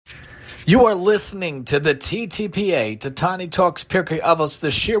You are listening to the TTPA, Tani Talks Pirkei Avos, the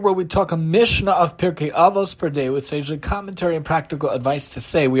shir where we talk a Mishnah of Pirkei Avos per day with sagely commentary and practical advice to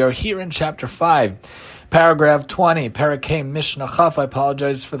say. We are here in chapter 5, paragraph 20, Parakeh Mishnah Chaf. I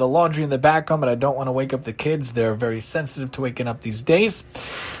apologize for the laundry in the background, but I don't want to wake up the kids. They're very sensitive to waking up these days.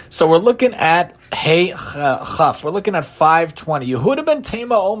 So we're looking at Hey Chaf. We're looking at 520. Yehuda ben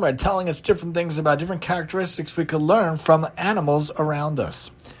Tema Omer telling us different things about different characteristics we could learn from animals around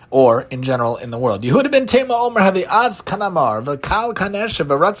us, or in general in the world. Yehuda ben Tema Omer have the Az Kanamar, V'Kal Kanesh,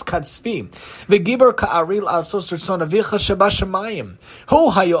 V'Ratz Katzvi, V'Gibor Ka'aril Asos Rizon Avicha Shabashamayim.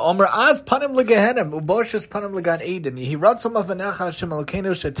 Hu Hayo Omer Az Panim Legehenem, Uboshes Panim Legan Eden. Yehi Ratzom Avanecha Hashem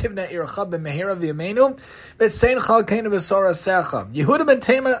Elokeinu Shetivna Ircha B'Mehira V'Yameinu, V'Tsein Chalkeinu V'Sora Secha. Yehuda ben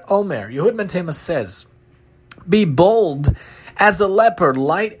Tema Omer, Yehuda ben Tema says, be bold as a leopard,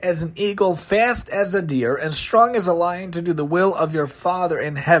 light as an eagle, fast as a deer, and strong as a lion to do the will of your Father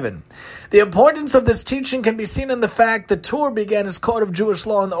in heaven. The importance of this teaching can be seen in the fact that Tur began his code of Jewish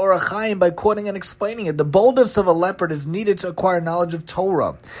law in the Orach Chaim by quoting and explaining it. The boldness of a leopard is needed to acquire knowledge of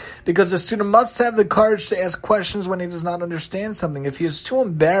Torah, because a student must have the courage to ask questions when he does not understand something. If he is too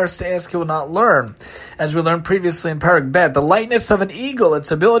embarrassed to ask, he will not learn. As we learned previously in Parak Bet, the lightness of an eagle,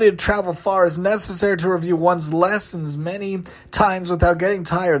 its ability to travel far, is necessary to review one's lessons many times without getting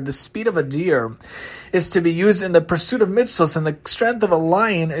tired. The speed of a deer is to be used in the pursuit of mitzvahs, and the strength of a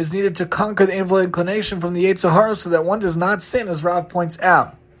lion is needed to conquer the evil inclination from the Yetzer Hara so that one does not sin, as Rav points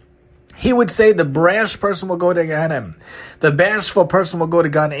out. He would say the brash person will go to Gehenim, the bashful person will go to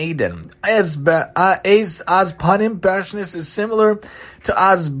Gan Eden. Az panim, bashness, is similar to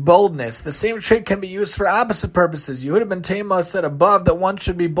az boldness. The same trait can be used for opposite purposes. Yehuda ben Tema said above that one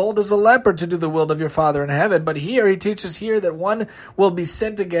should be bold as a leopard to do the will of your Father in heaven, but here he teaches here that one will be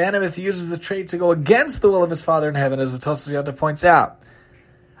sent to Gehenim if he uses the trait to go against the will of his Father in heaven, as the Tosfos Yontif points out.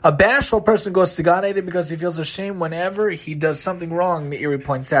 A bashful person goes to Gan Eden because he feels ashamed whenever he does something wrong, Meiri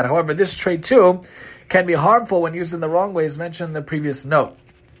points out. However, this trait too can be harmful when used in the wrong way, as mentioned in the previous note.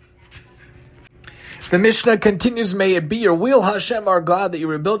 The Mishnah continues, may it be your will, Hashem, our God, that you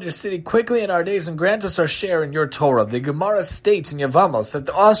rebuild your city quickly in our days and grant us our share in your Torah. The Gemara states in Yevamos that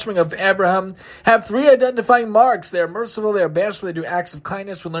the offspring of Abraham have 3 identifying marks. They are merciful, they are bashful, they do acts of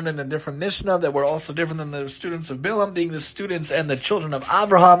kindness. We learned in a different Mishnah that we're also different than the students of Bilam, being the students and the children of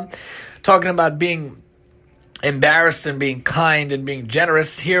Abraham, talking about being embarrassed and being kind and being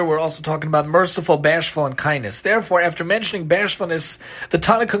generous. Here we're also talking about merciful, bashful, and kindness. Therefore, after mentioning bashfulness, the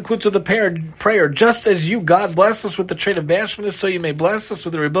Tana concludes with the prayer, just as you, God, bless us with the trait of bashfulness, so you may bless us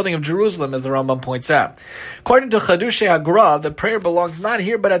with the rebuilding of Jerusalem, as the Rambam points out. According to Chadushay Hagra, the prayer belongs not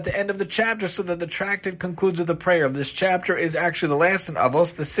here, but at the end of the chapter, so that the tractate concludes with the prayer. This chapter is actually the last in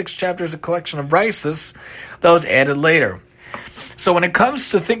Avos. The 6th chapter is a collection of rices that was added later. So when it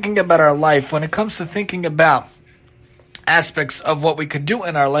comes to thinking about our life, when it comes to thinking about aspects of what we could do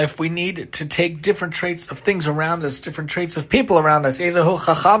in our life, we need to take different traits of things around us, different traits of people around us. Ezehu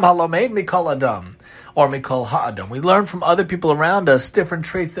chacham halomed mikol adam, or mikol ha'adam. We learn from other people around us different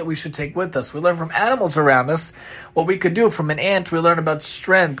traits that we should take with us. We learn from animals around us what we could do. From an ant, we learn about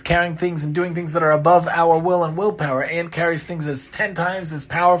strength, carrying things and doing things that are above our will and willpower. An ant carries things as 10 times as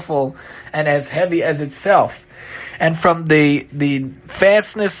powerful and as heavy as itself. And from the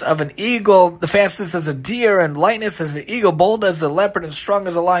fastness of an eagle, the fastness as a deer, and lightness as an eagle, bold as a leopard, and strong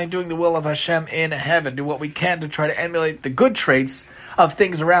as a lion, doing the will of Hashem in heaven. Do what we can to try to emulate the good traits of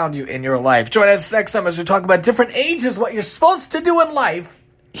things around you in your life. Join us next time as we talk about different ages, what you're supposed to do in life,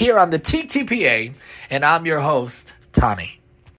 here on the TTPA, and I'm your host, Tani.